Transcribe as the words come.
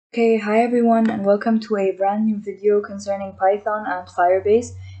Okay, hi everyone and welcome to a brand new video concerning Python and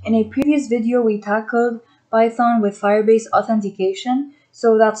Firebase. In a previous video we tackled Python with Firebase authentication,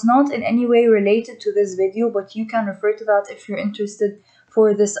 so that's not in any way related to this video, but you can refer to that if you're interested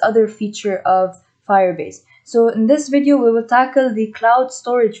for this other feature of Firebase. So in this video we will tackle the cloud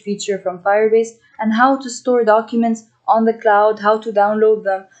storage feature from Firebase and how to store documents on the cloud, how to download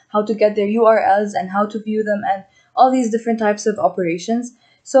them, how to get their URLs and how to view them, and all these different types of operations.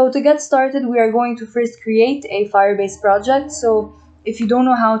 So to get started, we are going to first create a Firebase project. So if you don't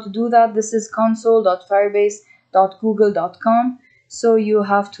know how to do that, this is console.firebase.google.com. So you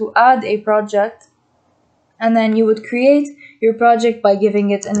have to add a project and then you would create your project by giving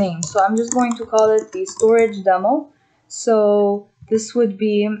it a name. So I'm just going to call it the storage demo. So this would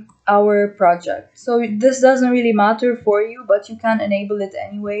be our project. So this doesn't really matter for you, but you can enable it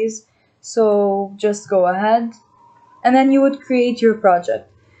anyways. So just go ahead and then you would create your project.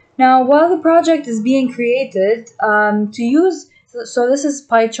 Now, while the project is being created, so this is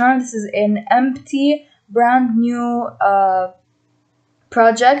PyCharm. This is an empty, brand new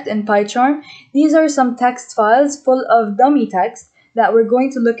project in PyCharm. These are some text files full of dummy text that we're going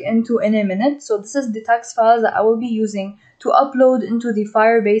to look into in a minute. So this is the text files that I will be using to upload into the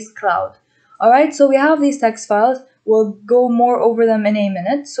Firebase cloud. Alright, so we have these text files. We'll go more over them in a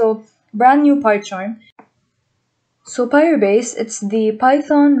minute. So brand new PyCharm. So Pyrebase, it's the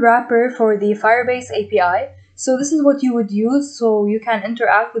Python wrapper for the Firebase API. So this is what you would use so you can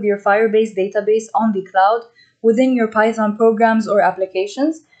interact with your Firebase database on the cloud within your Python programs or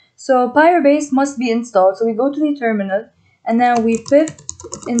applications. So Pyrebase must be installed. So we go to the terminal and then we pip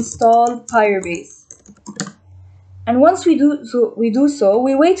install Pyrebase. And once we do so,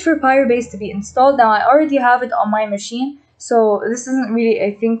 we wait for Pyrebase to be installed. Now I already have it on my machine, so this isn't really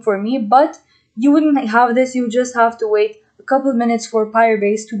a thing for me, but you wouldn't have this, you just have to wait a couple minutes for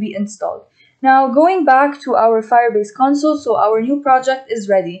Pyrebase to be installed. Now going back to our Firebase console, so our new project is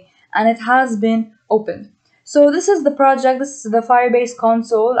ready and it has been opened. So this is the project, this is the Firebase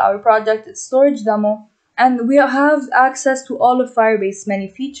console, our project is storage demo, and we have access to all of Firebase many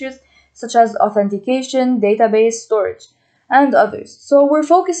features such as authentication, database, storage, and others. So we're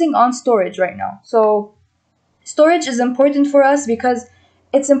focusing on storage right now. So storage is important for us because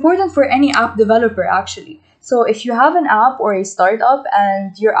it's important for any app developer actually. So if you have an app or a startup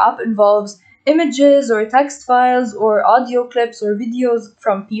and your app involves images or text files or audio clips or videos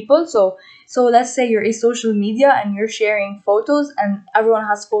from people, so let's say you're a social media and you're sharing photos and everyone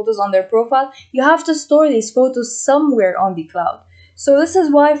has photos on their profile, you have to store these photos somewhere on the cloud. So this is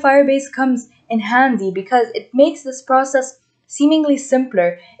why Firebase comes in handy, because it makes this process seemingly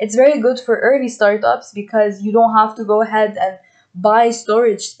simpler. It's very good for early startups because you don't have to go ahead and buy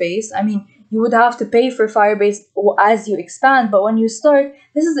storage space. I mean, you would have to pay for Firebase as you expand, but when you start,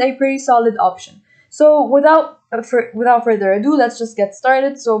 this is a pretty solid option. So without further ado, let's just get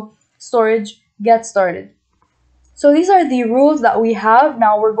started. So storage, get started. So these are the rules that we have.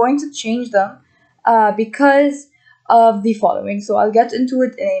 Now we're going to change them because of the following. So I'll get into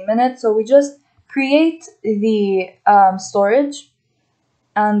it in a minute. So we just create the storage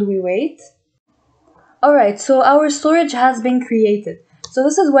and we wait. Alright, so our storage has been created. So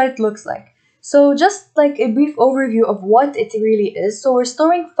this is what it looks like. So just like a brief overview of what it really is. So we're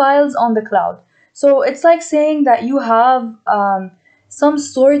storing files on the cloud. So it's like saying that you have some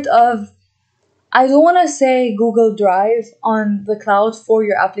sort of, I don't want to say Google Drive on the cloud for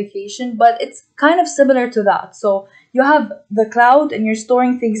your application, but it's kind of similar to that. So you have the cloud and you're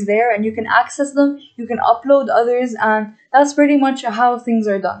storing things there and you can access them, you can upload others, and that's pretty much how things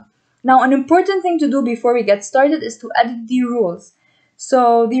are done. Now, an important thing to do before we get started is to edit the rules.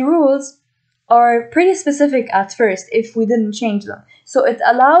 So the rules are pretty specific at first if we didn't change them. So it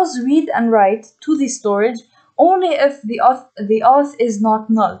allows read and write to the storage only if the auth is not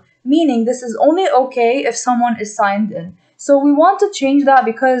null, meaning this is only okay if someone is signed in. So we want to change that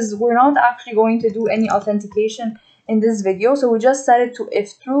because we're not actually going to do any authentication in this video. So we just set it to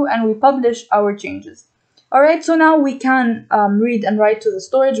if true and we publish our changes. Alright, so now we can read and write to the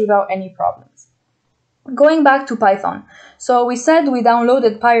storage without any problems. Going back to Python. So we said we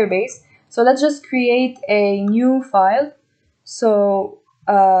downloaded Pyrebase. So let's just create a new file. So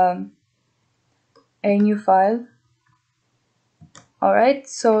a new file. Alright,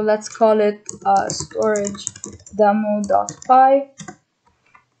 so let's call it storage demo.py.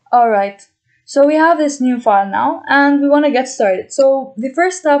 Alright. So we have this new file now and we want to get started. So the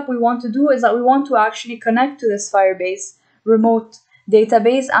first step we want to do is that we want to actually connect to this Firebase remote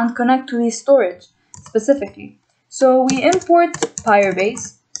database and connect to the storage specifically. So we import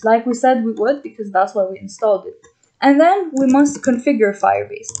Pyrebase like we said we would because that's why we installed it. And then we must configure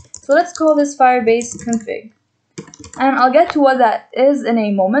Firebase. So let's call this Firebase Config. And I'll get to what that is in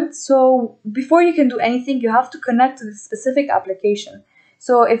a moment. So before you can do anything, you have to connect to the specific application.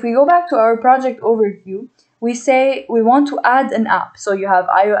 So if we go back to our project overview, we say we want to add an app. So you have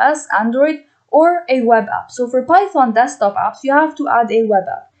iOS, Android, or a web app. So for Python desktop apps, you have to add a web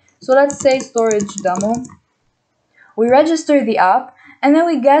app. So let's say storage demo. We register the app, and then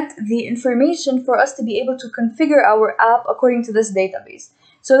we get the information for us to be able to configure our app according to this database.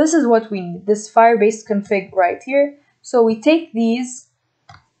 So this is what we need, this Firebase config right here. So we take these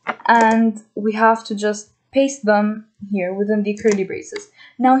and we have to just paste them here within the curly braces.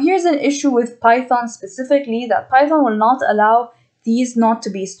 Now here's an issue with Python specifically, that Python will not allow these not to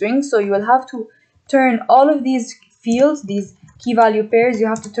be strings. So you will have to turn all of these fields, these key value pairs, you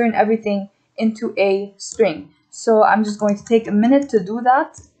have to turn everything into a string. So I'm just going to take a minute to do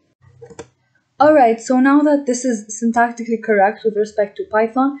that. Alright, so now that this is syntactically correct with respect to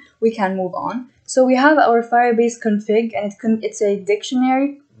Python, we can move on. So we have our Firebase config, and it's a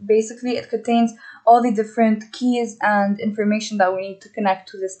dictionary. Basically, it contains all the different keys and information that we need to connect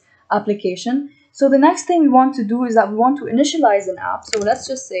to this application. So the next thing we want to do is that we want to initialize an app. So let's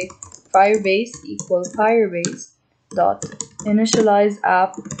just say Firebase equals Firebase dot initialize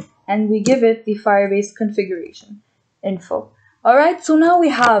app, and we give it the Firebase configuration info. Alright, so now we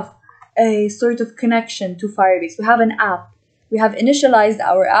have a sort of connection to Firebase. We have an app. We have initialized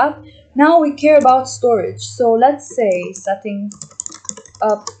our app. Now we care about storage. So let's say setting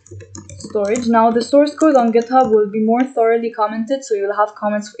up storage. Now the source code on GitHub will be more thoroughly commented, so you'll have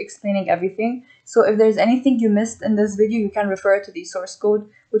comments explaining everything. So if there's anything you missed in this video, you can refer to the source code,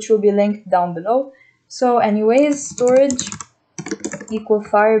 which will be linked down below. So anyways, storage equal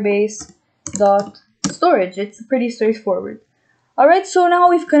Firebase dot storage. It's pretty straightforward. Alright, so now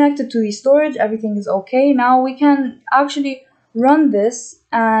we've connected to the storage, everything is okay. Now we can actually run this,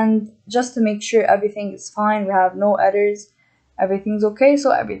 and just to make sure everything is fine, we have no errors, everything's okay,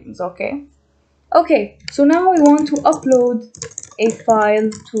 so everything's okay. Okay, so now we want to upload a file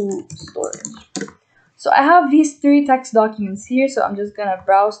to storage. So I have these 3 text documents here, so I'm just gonna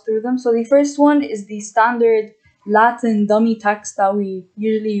browse through them. So the first one is the standard Latin dummy text that we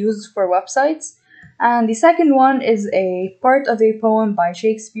usually use for websites. And the second one is a part of a poem by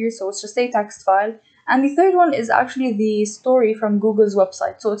Shakespeare, so it's just a text file. And the third one is actually the story from Google's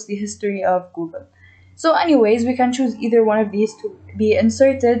website, so it's the history of Google. So anyways, we can choose either one of these to be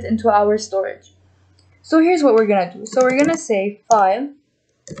inserted into our storage. So here's what we're gonna do. So we're gonna say file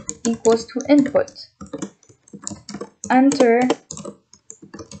equals to input. Enter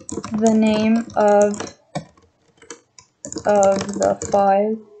the name of the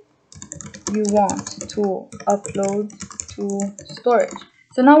file you want to upload to storage.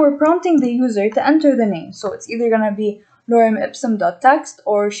 So now we're prompting the user to enter the name. So it's either gonna be loremipsum.txt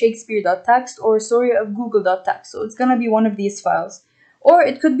or shakespeare.txt or storyofgoogle.txt. So it's gonna be one of these files. Or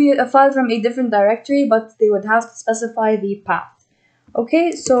it could be a file from a different directory, but they would have to specify the path.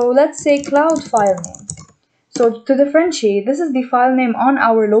 Okay, so let's say cloud file name. So to differentiate, this is the file name on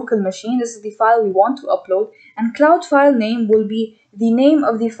our local machine. This is the file we want to upload. And cloud file name will be the name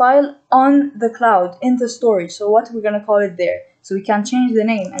of the file on the cloud in the storage. So what we're going to call it there. So we can change the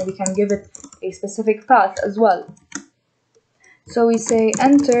name and we can give it a specific path as well. So we say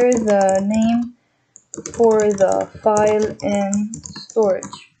enter the name for the file in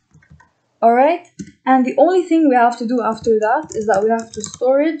storage. Alright, and the only thing we have to do after that is that we have to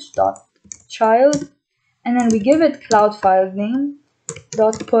storage.child, and then we give it cloud file name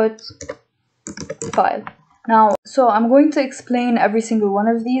dot put file. Now, so I'm going to explain every single one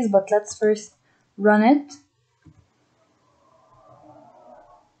of these, but let's first run it.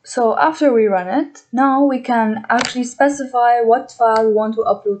 So after we run it, now we can actually specify what file we want to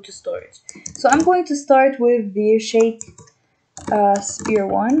upload to storage. So I'm going to start with the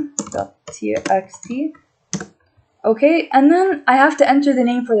shakespeare1.txt. Okay, and then I have to enter the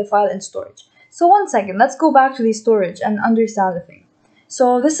name for the file in storage. So one second, let's go back to the storage and understand the thing.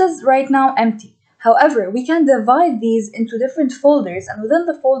 So this is right now empty. However, we can divide these into different folders, and within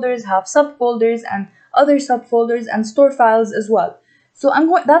the folders have subfolders and other subfolders and store files as well. So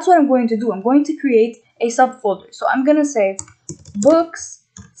that's what I'm going to do. I'm going to create a subfolder. So I'm going to say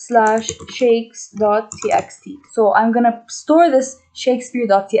books/shakes.txt. So I'm going to store this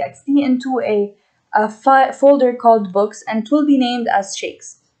shakespeare.txt into a folder called books, and it will be named as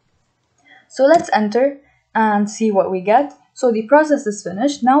shakes. So let's enter and see what we get. So the process is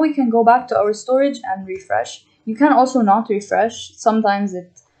finished. Now we can go back to our storage and refresh. You can also not refresh. Sometimes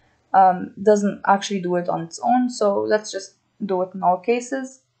it doesn't actually do it on its own. So let's just do it in all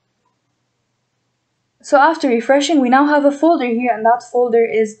cases. So after refreshing, we now have a folder here, and that folder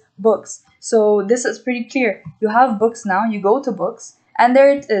is books. So this is pretty clear. You have books now, you go to books, and there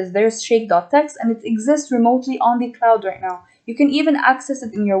it is. There's shake.txt, and it exists remotely on the cloud right now. You can even access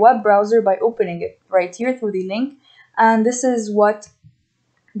it in your web browser by opening it right here through the link. And this is what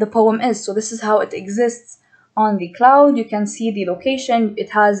the poem is. So this is how it exists on the cloud. You can see the location, it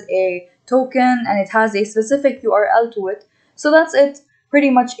has a token, and it has a specific URL to it. So that's it pretty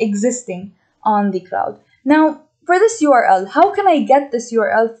much existing on the cloud. Now, for this URL, how can I get this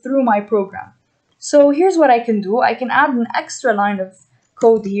URL through my program? So here's what I can do. I can add an extra line of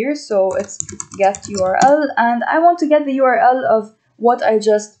code here. So it's get URL, and I want to get the URL of what I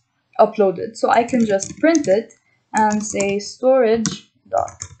just uploaded. So I can just print it and say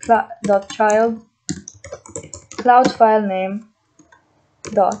storage.child cloud file name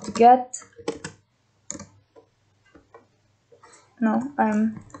dot get. No,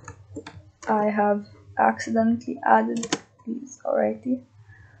 I have accidentally added these already.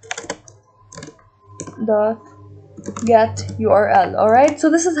 Dot get URL. Alright, so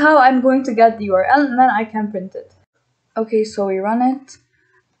this is how I'm going to get the URL, and then I can print it. Okay, so we run it.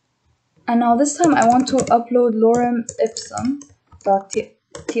 And now this time I want to upload lorem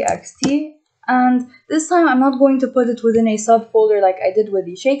ipsum.txt, and this time I'm not going to put it within a subfolder like I did with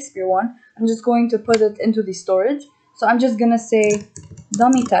the Shakespeare one. I'm just going to put it into the storage. So I'm just gonna say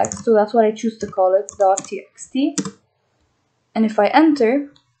dummy text, so that's what I choose to call it, .txt. And if I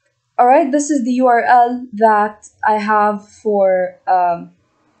enter, alright, this is the URL that I have for,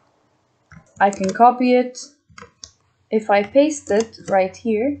 I can copy it. If I paste it right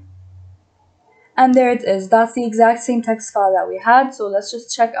here, and there it is. That's the exact same text file that we had. So let's just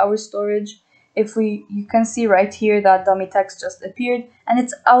check our storage. You can see right here that dummy text just appeared, and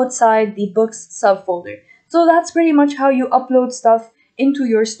it's outside the books subfolder. So that's pretty much how you upload stuff into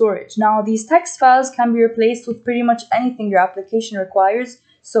your storage. Now, these text files can be replaced with pretty much anything your application requires.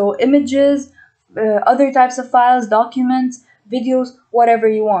 So images, other types of files, documents, videos, whatever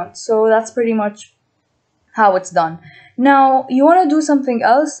you want. So that's pretty much how it's done. Now, you want to do something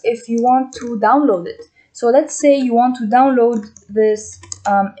else if you want to download it. So let's say you want to download this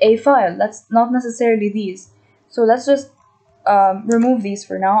a file. That's not necessarily these. So let's just remove these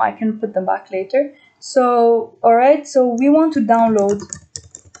for now. I can put them back later. So, alright, so we want to download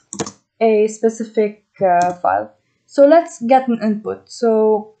a specific file. So let's get an input.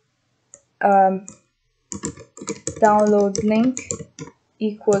 So download link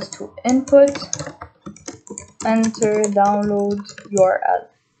equals to input, enter download URL.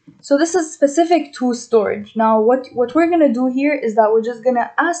 So this is specific to storage. Now what we're gonna do here is that we're just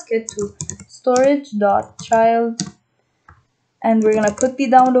gonna ask it to storage.child, and we're gonna put the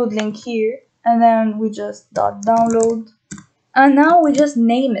download link here, and then we just .download, and now we just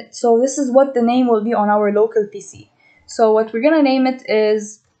name it. So this is what the name will be on our local PC. So what we're gonna name it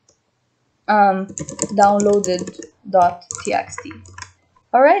is downloaded.txt.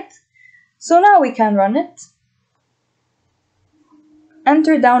 Alright, so now we can run it.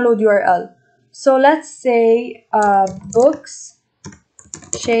 Enter download URL. So let's say books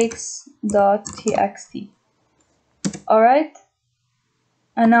shakes.txt. Alright,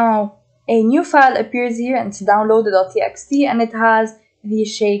 and now a new file appears here, and it's downloaded.txt, and it has the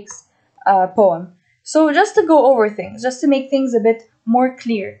Shakes poem. So just to go over things, just to make things a bit more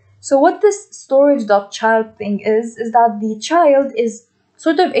clear. So what this storage.child thing is that the child is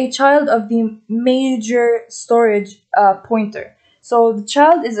sort of a child of the major storage pointer. So the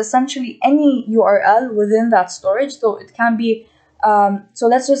child is essentially any URL within that storage. So it can be, so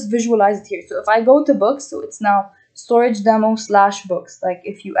let's just visualize it here. So if I go to books, so it's now storage demo / books. Like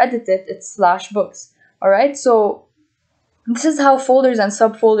if you edit it, it's / books. Alright, so this is how folders and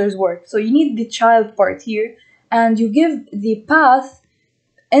subfolders work. So you need the child part here, and you give the path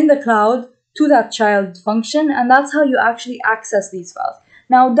in the cloud to that child function, and that's how you actually access these files.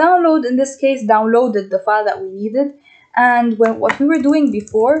 Now download, in this case, downloaded the file that we needed, and what we were doing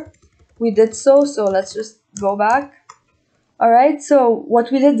before, we did so let's just go back. Alright, so what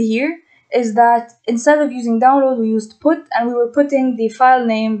we did here is that instead of using download, we used put, and we were putting the file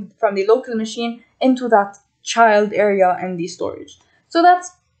name from the local machine into that child area in the storage. So that's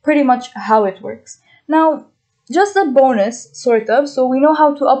pretty much how it works. Now, just a bonus, sort of, so we know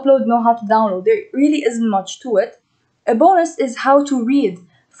how to upload, know how to download. There really isn't much to it. A bonus is how to read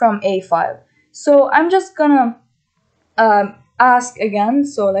from a file. So I'm just gonna ask again.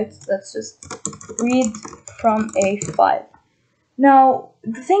 So let's just read from a file. Now,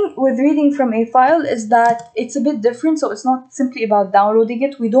 the thing with reading from a file is that it's a bit different. So it's not simply about downloading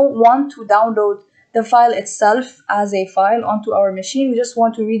it. We don't want to download the file itself as a file onto our machine. We just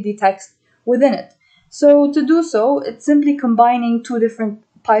want to read the text within it. So to do so, it's simply combining two different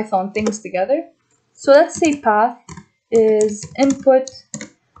Python things together. So let's say path is input,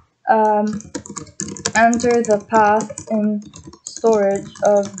 enter the path in storage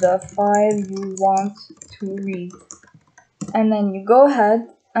of the file you want to read. And then you go ahead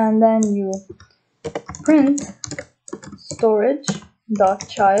and then you print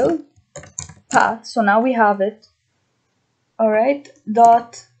storage.child path. So now we have it. Alright,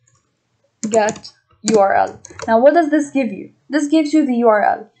 dot get URL. Now what does this give you? This gives you the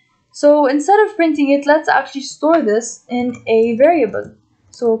URL. So instead of printing it, let's actually store this in a variable.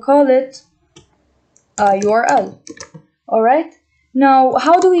 So we'll call it URL. Alright, now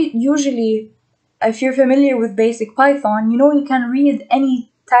how do we usually, if you're familiar with basic Python, you know you can read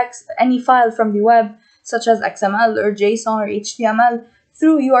any text, any file from the web, such as XML or JSON or HTML,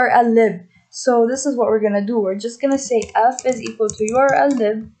 through URL lib. So this is what we're gonna do. We're just gonna say f is equal to URL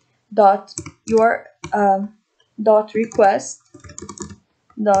lib dot request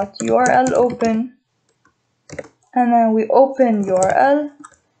dot URL open, and then we open URL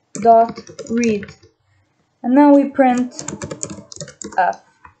dot read, and now we print f.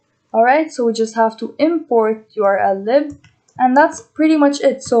 Alright, so we just have to import URL lib, and that's pretty much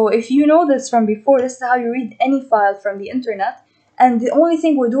it. So if you know this from before, this is how you read any file from the internet, and the only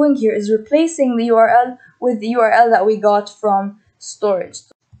thing we're doing here is replacing the URL with the URL that we got from storage.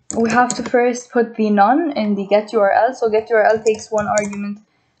 We have to first put the none in the get URL. So get URL takes one argument,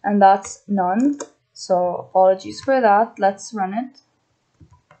 and that's none. So apologies for that. Let's run it.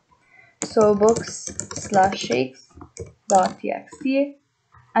 So books/shakes.txt,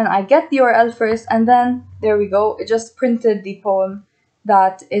 and I get the URL first, and then there we go. It just printed the poem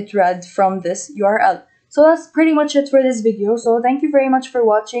that it read from this URL. So that's pretty much it for this video. So thank you very much for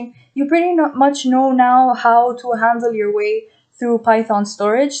watching. You pretty much know now how to handle your way through Python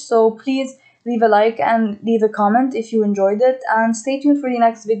storage. So please leave a like and leave a comment if you enjoyed it, and stay tuned for the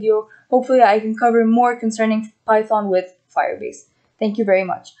next video. Hopefully I can cover more concerning Python with Firebase. Thank you very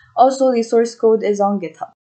much. Also, the source code is on GitHub.